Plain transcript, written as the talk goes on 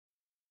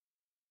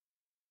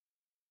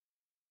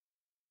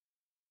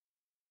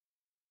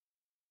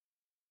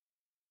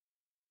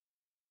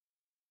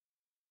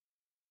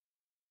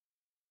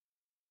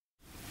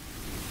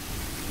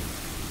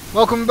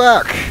Welcome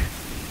back.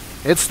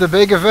 It's the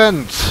big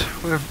event.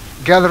 We're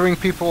gathering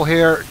people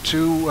here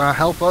to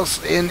help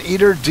us in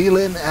either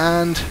Dealin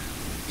and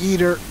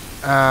either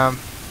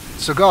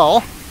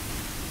Segal.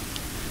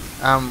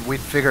 We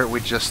figured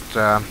we'd just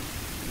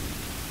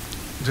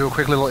do a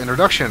quick little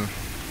introduction.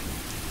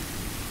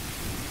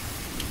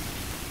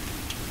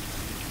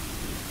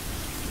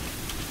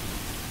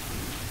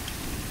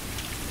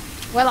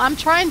 Well, I'm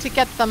trying to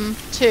get them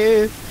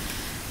to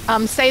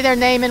say their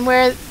name and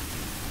where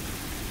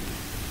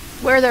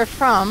they're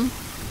from.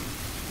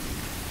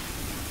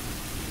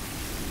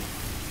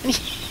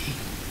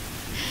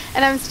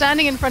 And I'm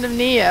standing in front of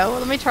Neo. Well,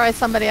 let me try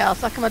somebody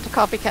else. I'll come up to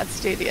Copycat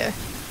Studio.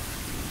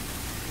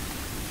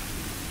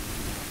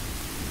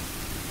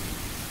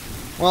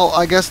 Well,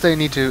 I guess they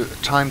need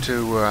time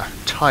to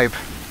type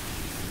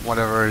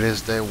whatever it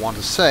is they want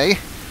to say.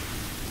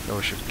 So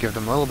we should give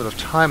them a little bit of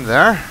time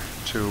there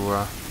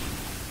to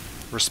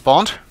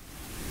respond.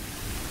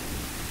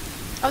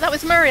 Oh, that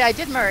was Murray. I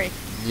did Murray.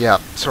 Yeah,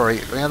 sorry,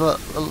 we had a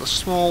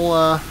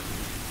small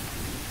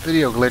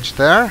video glitch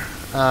there.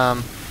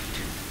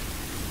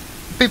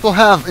 People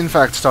have, in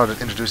fact,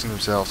 started introducing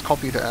themselves.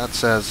 Copycat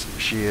says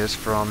she is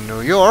from New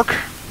York,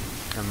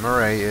 and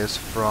Murray is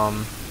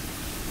from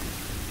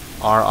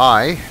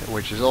RI,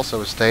 which is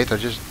also a state. I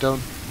just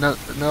don't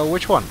know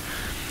which one.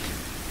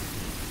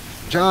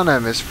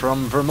 Janem is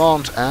from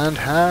Vermont and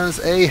has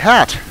a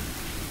hat.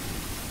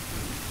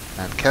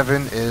 And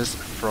Kevin is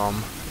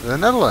from the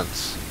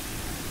Netherlands.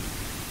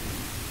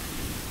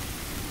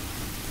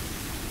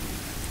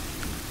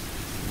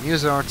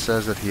 Musart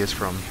says that he is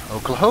from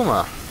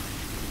Oklahoma.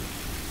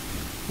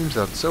 Seems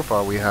that so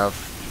far we have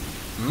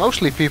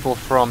mostly people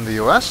from the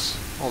US,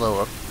 although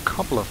a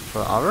couple of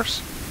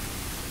others.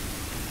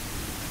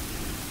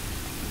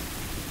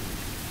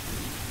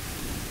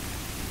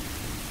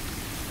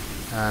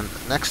 And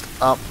next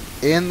up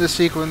in the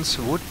sequence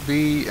would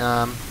be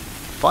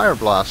Fire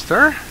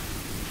Blaster.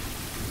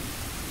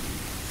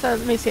 So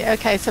let me see.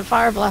 Okay, so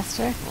Fire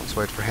Blaster. Let's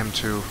wait for him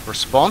to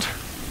respond.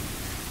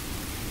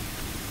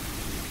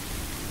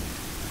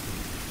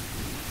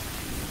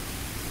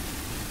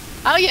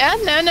 Oh yeah,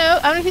 no.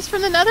 Oh, he's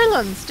from the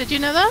Netherlands. Did you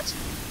know that?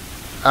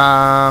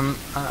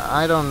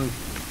 I don't.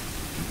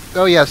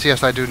 Oh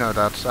yes, I do know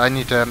that. I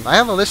need to. I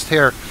have a list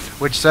here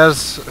which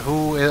says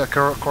who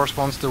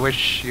corresponds to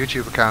which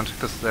YouTube account,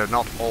 because they're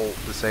not all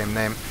the same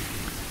name.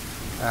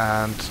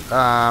 And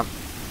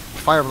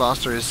Fire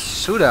Blaster is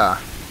Suda,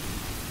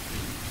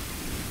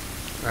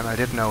 and I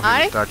did know he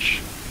was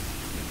Dutch.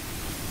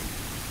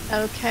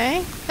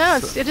 Okay. No,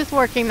 So it is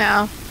working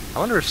now. I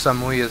wonder if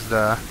Samui is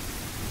the.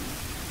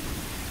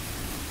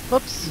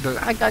 Whoops,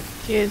 I got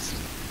confused.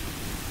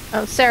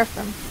 Oh,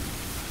 Seraphim.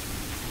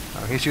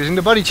 Oh, he's using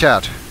the buddy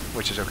chat,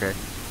 which is okay.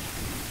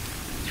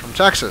 He's from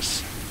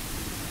Texas.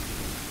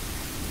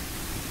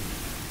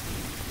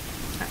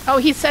 Oh,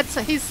 he said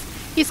so.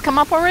 He's come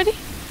up already?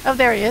 Oh,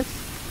 there he is.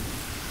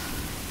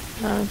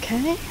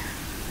 Okay.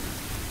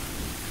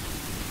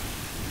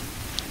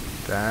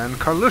 Then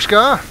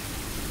Karlushka,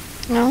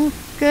 Oh,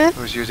 good.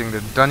 who's using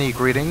the Dunny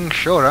greeting,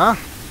 Shora.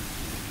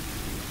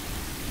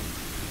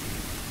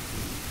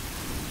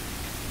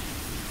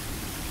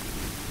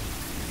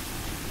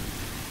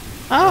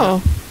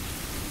 Oh.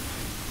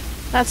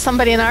 That's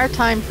somebody in our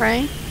time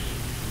frame.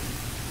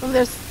 Oh,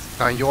 there's...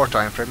 Your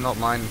time frame, not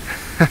mine.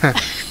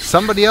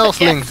 Somebody else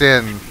Yes. linked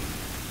in.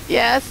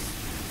 Yes.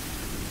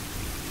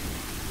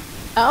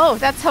 Oh,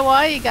 that's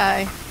Hawaii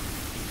guy.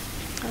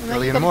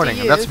 Early in the morning,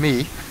 and that's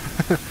me.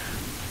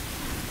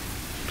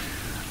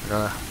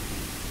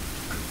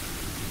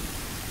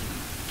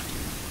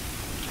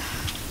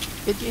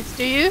 Did you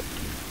do you?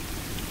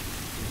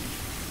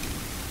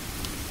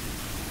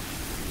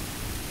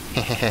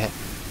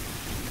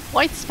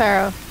 White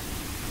Sparrow.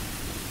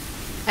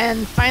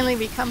 And finally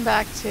we come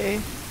back to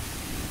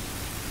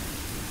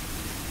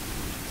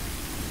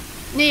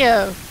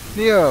Neo.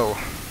 Neo.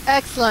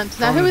 Excellent.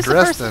 Now From who is the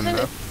person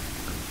Dresden.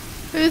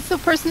 who's the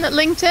person that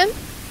linked in?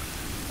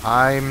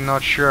 I'm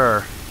not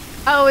sure.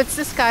 Oh, it's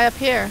this guy up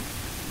here.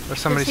 There's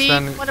somebody Is he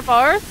standing. one of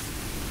ours?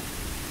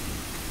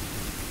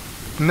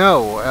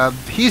 No,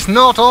 he's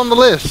not on the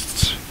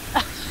list.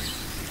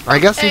 I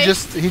guess Okay.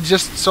 he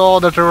just saw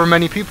that there were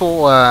many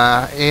people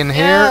in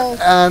here Yes.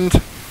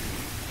 and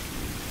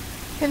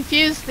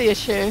Confused the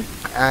issue.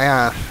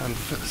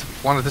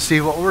 wanted to see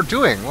what we're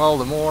doing. Well,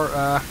 the more.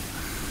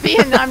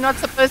 Being I'm not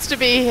supposed to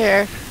be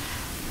here.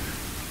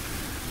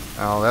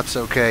 Oh, that's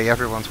okay.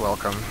 Everyone's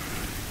welcome.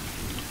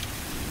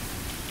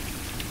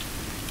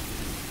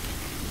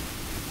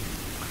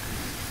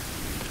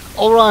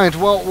 Alright,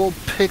 well, we'll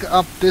pick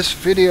up this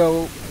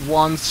video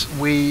once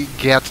we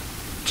get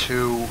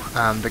to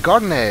the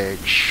Garden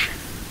Age.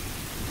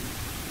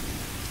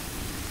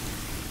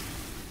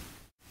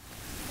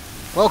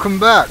 Welcome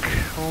back.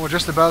 Well, we're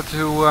just about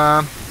to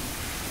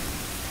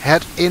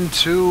head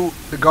into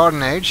the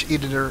Garden Age,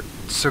 either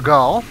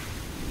Segal.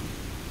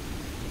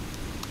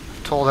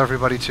 Told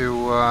everybody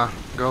to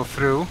go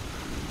through,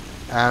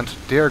 and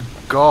dear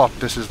God,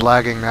 this is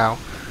lagging now.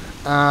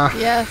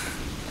 Yes.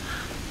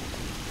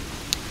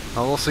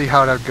 Well, we'll see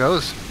how that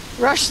goes.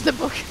 Rush the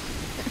book.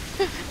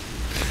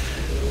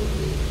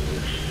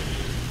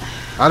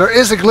 Now, there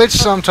is a glitch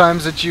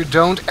sometimes that you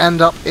don't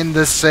end up in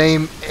the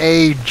same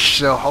age,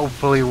 so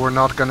hopefully we're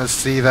not gonna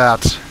see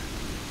that.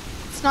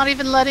 It's not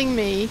even letting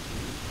me.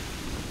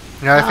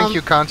 Yeah, I think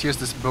you can't use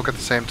this book at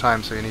the same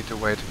time, so you need to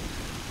wait.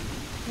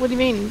 What do you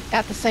mean,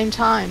 at the same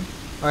time?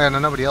 Oh yeah, no,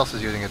 nobody else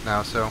is using it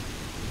now, so...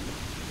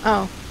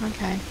 Oh,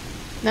 okay.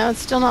 No, it's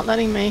still not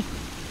letting me.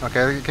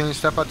 Okay, can you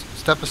step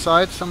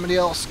aside? Somebody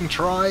else can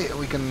try.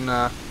 We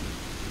can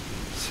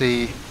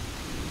see...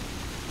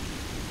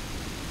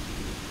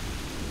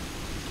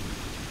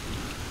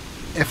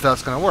 if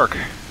that's gonna work.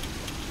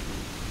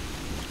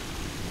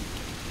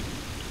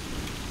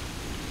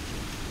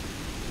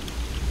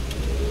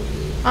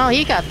 Oh,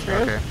 he got through.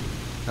 Okay,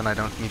 then I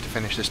don't need to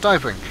finish this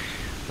typing,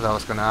 because I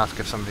was gonna ask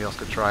if somebody else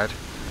could try it.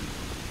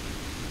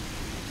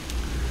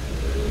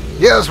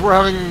 Yes, we're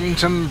having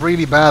some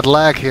really bad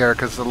lag here,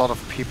 because a lot of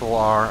people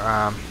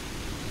are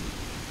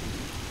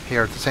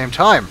here at the same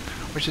time,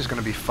 which is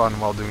gonna be fun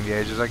while doing the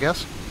ages, I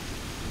guess.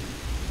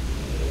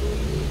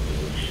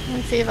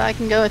 Let's see if I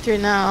can go through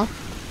now.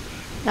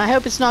 I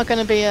hope it's not going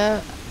to be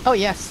a... Oh,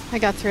 yes, I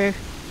got through.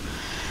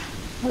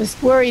 I was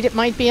worried it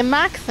might be a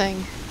Mac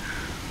thing.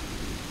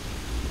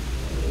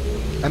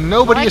 And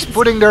nobody is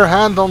putting their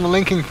hand on the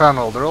linking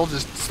panel. They're all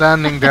just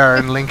standing there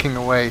and linking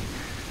away.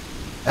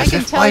 As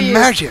if by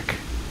magic.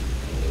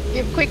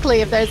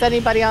 Quickly if there's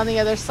anybody on the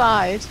other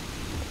side.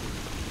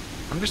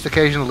 I'm just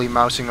occasionally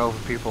mousing over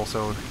people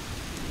so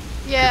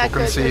yeah,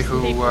 people can see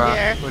who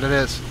it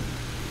is.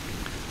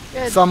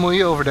 Good.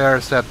 Samui over there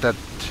said that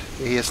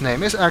his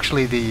name is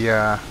actually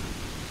the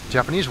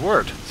Japanese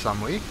word,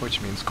 Samui,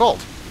 which means cold.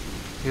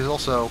 He's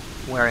also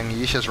wearing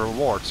Yisha's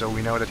reward, so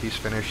we know that he's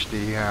finished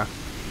the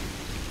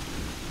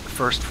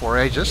first 4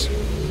 ages.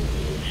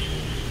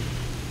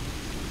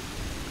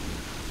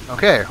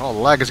 Okay, well, the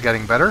lag is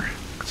getting better,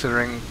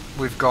 considering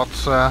we've got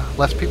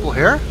less people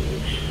here.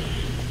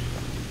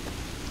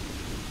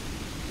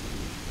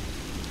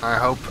 I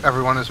hope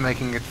everyone is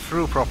making it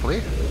through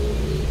properly.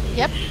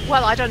 Yep,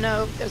 well, I don't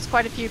know. There's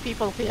quite a few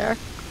people here.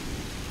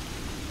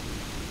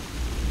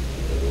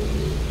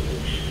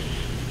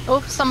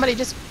 Oh, somebody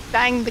just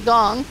banged the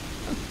gong.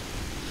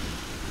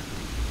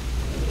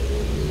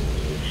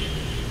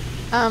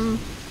 I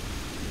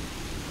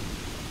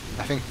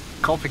think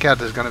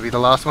Copycat is going to be the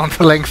last one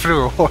to link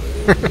through.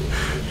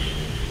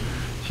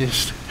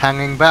 She's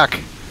hanging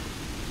back.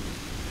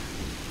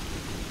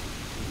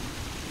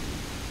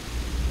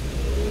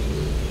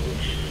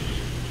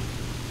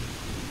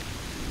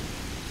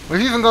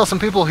 We've even got some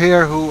people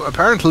here who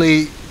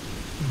apparently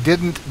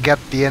didn't get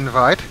the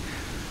invite.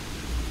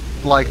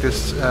 Like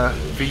this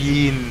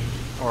Veen,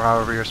 or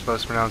however you're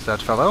supposed to pronounce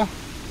that fellow.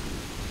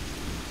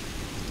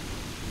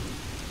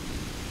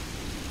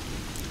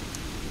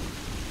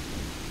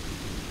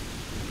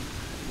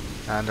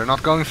 And they're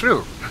not going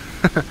through.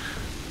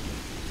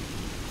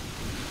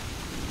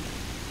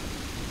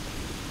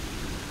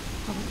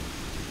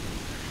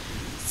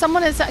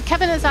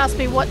 Kevin has asked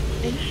me what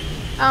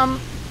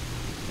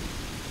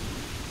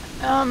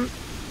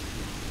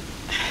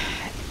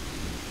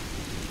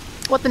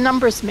what the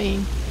numbers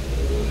mean.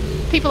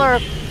 People are...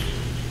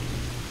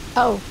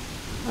 Oh,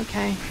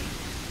 okay.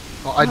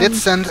 Well, I did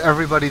send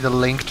everybody the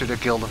link to the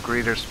Guild of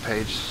Greeters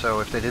page, so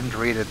if they didn't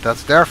read it,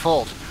 that's their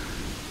fault.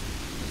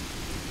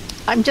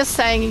 I'm just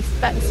saying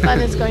Sven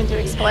is going to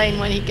explain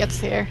when he gets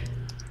here.